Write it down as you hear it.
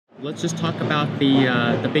Let's just talk about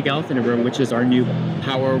the big elephant in the room, which is our new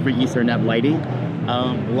Power over Ethernet lighting.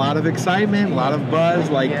 A lot of excitement, a lot of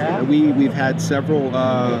buzz. We've had several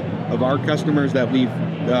of our customers that we've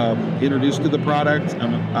introduced to the product.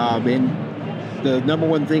 And the number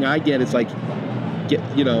one thing I get is we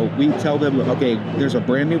tell them, okay, there's a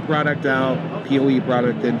brand new product out, PoE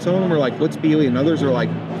product, and some of them are like, what's PoE? And others are like,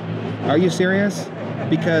 are you serious?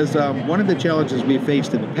 Because one of the challenges we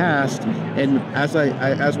faced in the past, and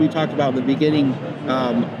as we talked about in the beginning,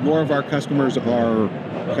 more of our customers are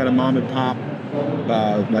kind of mom and pop,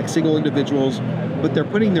 like single individuals, but they're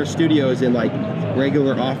putting their studios in like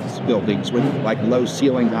regular office buildings with like low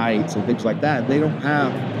ceiling heights and things like that. They don't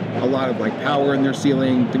have a lot of like power in their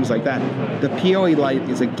ceiling, things like that. The PoE light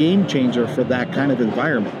is a game changer for that kind of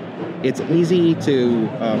environment. It's easy to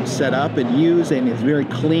set up and use, and it's very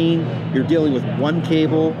clean. You're dealing with one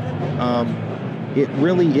cable. It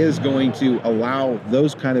really is going to allow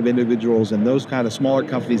those kind of individuals and those kind of smaller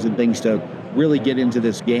companies and things to really get into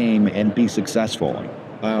this game and be successful.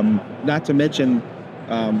 Not to mention,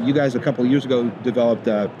 you guys a couple of years ago developed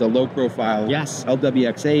the low profile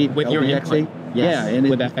LWX8 with your LWX8. Yes, and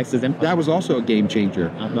with FX's input. That was also a game changer.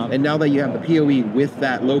 And now that you have the PoE with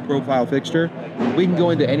that low profile fixture, we can go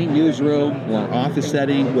into any newsroom or office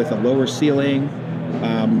setting with a lower ceiling,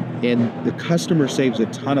 and the customer saves a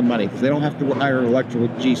ton of money because they don't have to hire an electrical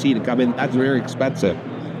GC to come in. That's very expensive.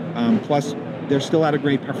 Plus, they're still at a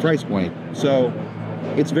great price point. So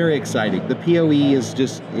it's very exciting. The PoE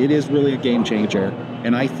is really a game changer.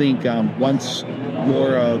 And I think once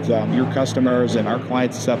more of your customers and our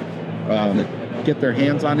clients and stuff get their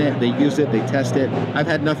hands on it, they use it, they test it. I've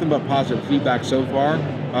had nothing but positive feedback so far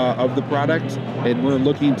of the product, and we're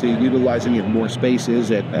looking to utilizing it in more spaces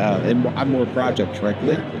and on more projects,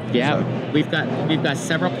 frankly. Yeah, so we've got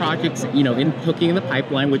several projects, cooking in the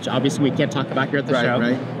pipeline, which obviously we can't talk about here at the show.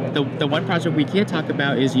 Right. The one project we can talk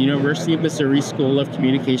about is University of Missouri School of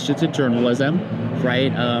Communications and Journalism.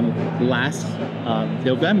 Right, last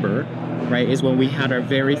November, right, is when we had our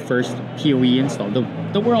very first PoE install,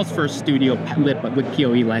 the world's first studio lit with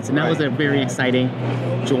PoE lights, and that was a very exciting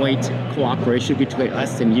joint cooperation between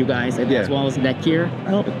us and you guys, as well as Netgear.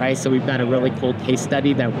 Right, so we've got a really cool case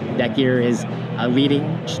study that Netgear is leading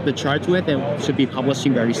the charge with, and should be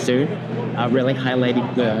publishing very soon, really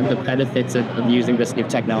highlighting the benefits of using this new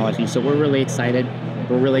technology. So we're really excited.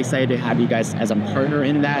 We're really excited to have you guys as a partner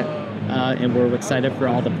in that. And we're excited for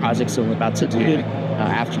all the projects we're about to do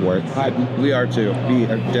afterwards. We are too. We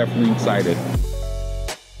are definitely excited.